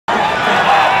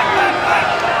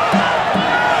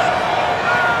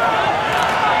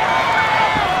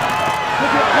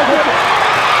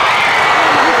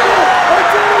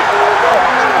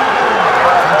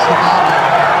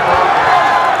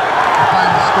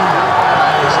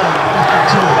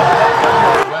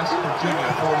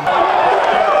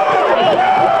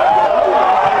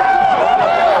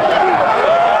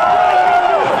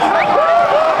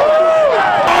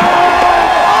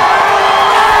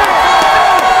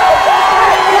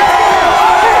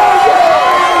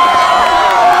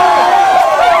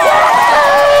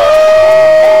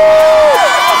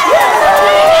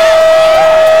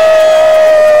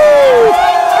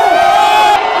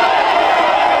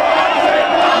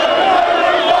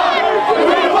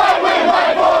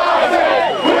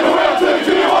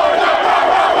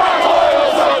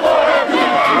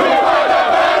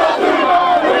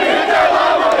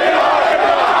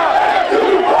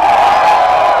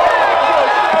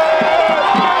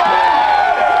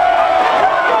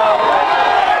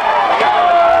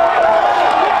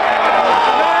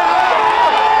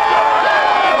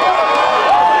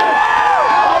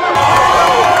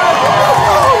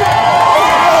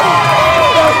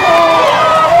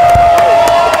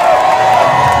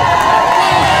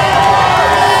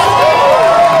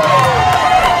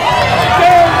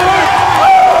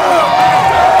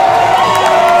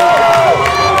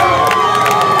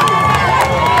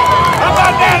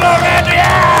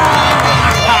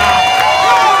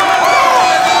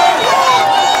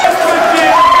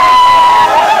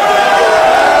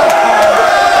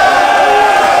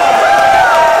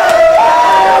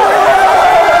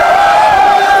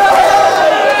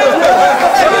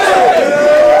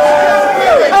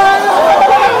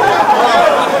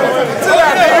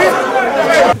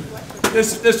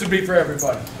this would be for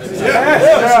everybody.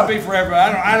 This would be for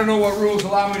everybody. I don't know what rules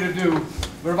allow me to do,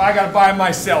 but if I got to buy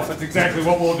myself, that's exactly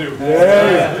what we'll do.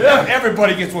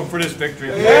 Everybody gets one for this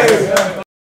victory.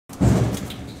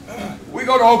 We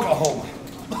go to Oklahoma.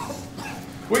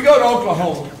 We go to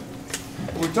Oklahoma.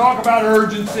 We talk about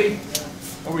urgency,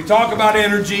 and we talk about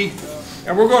energy,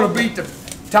 and we're going to beat the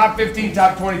top 15,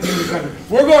 top 20 teams in the country.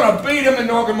 We're going to beat them in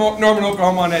Norman,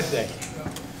 Oklahoma on that day.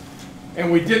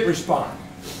 And we did respond.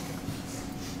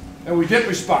 And we did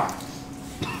respond.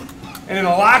 And in the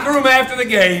locker room after the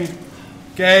game,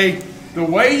 okay, the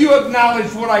way you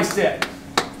acknowledged what I said,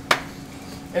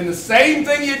 and the same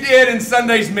thing you did in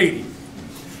Sunday's meeting,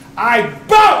 I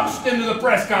bounced into the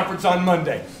press conference on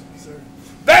Monday.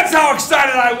 That's how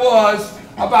excited I was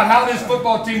about how this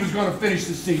football team was going to finish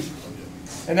the season.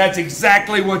 And that's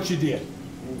exactly what you did.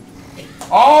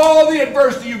 All the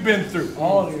adversity you've been through,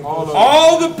 all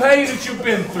the pain that you've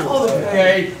been through,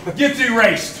 okay, gets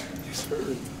erased.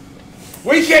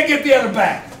 We can't get the other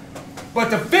back. But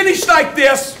to finish like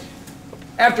this,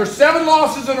 after 7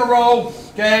 losses in a row,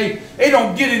 okay, it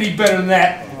don't get any better than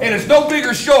that. And it's no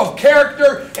bigger show of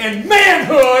character and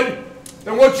manhood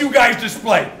than what you guys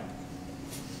displayed.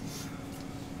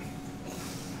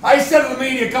 I said to the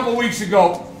media a couple weeks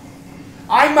ago,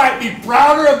 I might be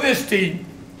prouder of this team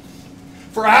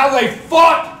for how they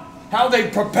fought, how they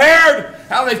prepared,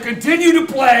 how they've continued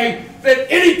to play than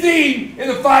any team in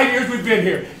the 5 years we've been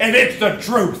here. And it's the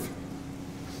truth.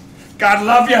 God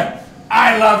love you.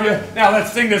 I love you. Now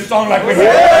let's sing this song like we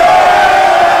have.